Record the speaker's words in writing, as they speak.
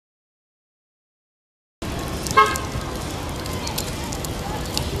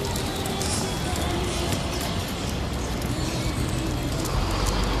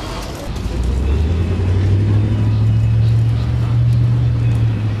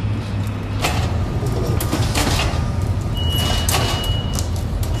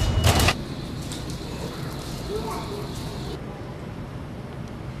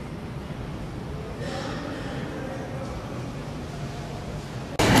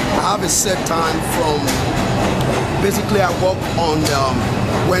I have a set time from, basically I work on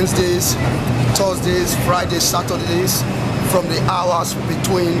Wednesdays, Thursdays, Fridays, Saturdays, from the hours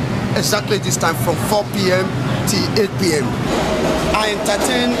between exactly this time from 4 p.m. to 8 p.m. I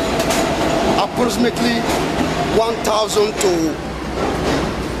entertain approximately 1,000 to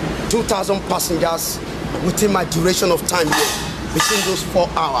 2,000 passengers within my duration of time here, between those 4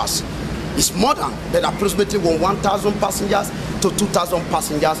 hours. It's more than that, approximately 1,000 passengers to 2,000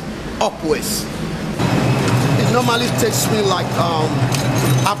 passengers upwards. It normally takes me like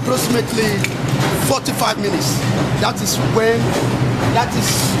approximately 45 minutes. That is,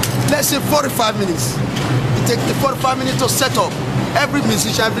 let's say 45 minutes. It takes 45 minutes to set up. Every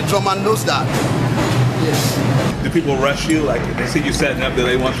musician, every drummer knows that. Yes. Do people rush you? Like, if they see you setting up, do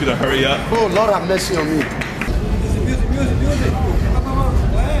they want you to hurry up? Oh, Lord have mercy on me. Music.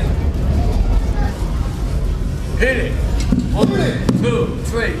 Hit it. 1, 2,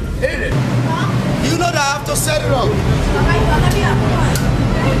 3, hit it. You know that I have to set it up.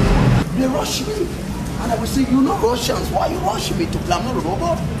 They rush me. And I will say, you know Russians, why you rushing me to play? I'm not a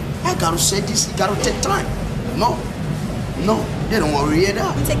robot. I gotta say this, it gotta take time. No, they don't want to hear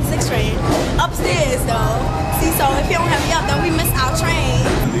that. We take the 6 train upstairs though. See, so if you don't have me up, then we miss our train.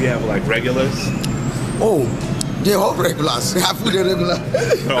 Do you have like regulars? Oh, they're all regulars. I put the regular.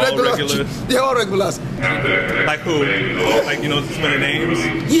 They're all regulars? They're all regulars. Like who? Like, you know, some of the names?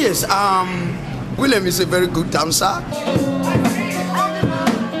 Yes, William is a very good dancer.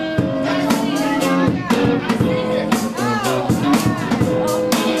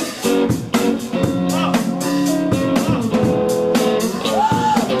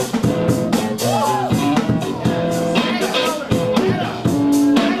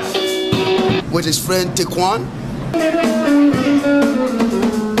 With his friend Taekwon.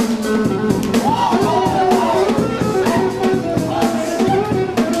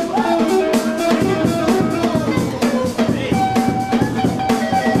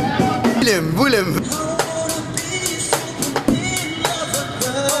 William.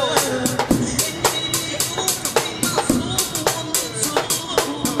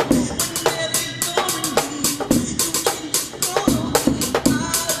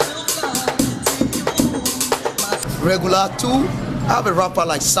 Regular 2, I have a rapper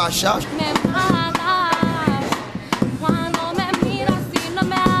like Sasha.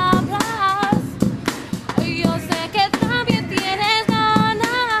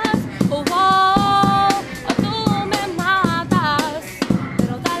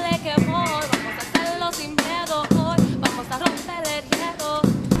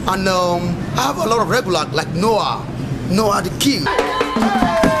 And I have a lot of regular like Noah the King.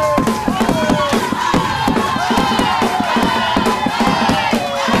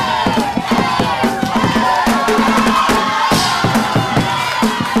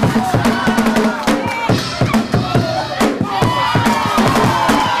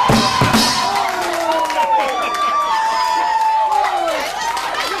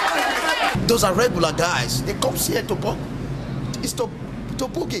 Those are regular guys. They come here to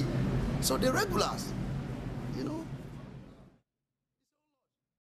boogie. So they're regulars.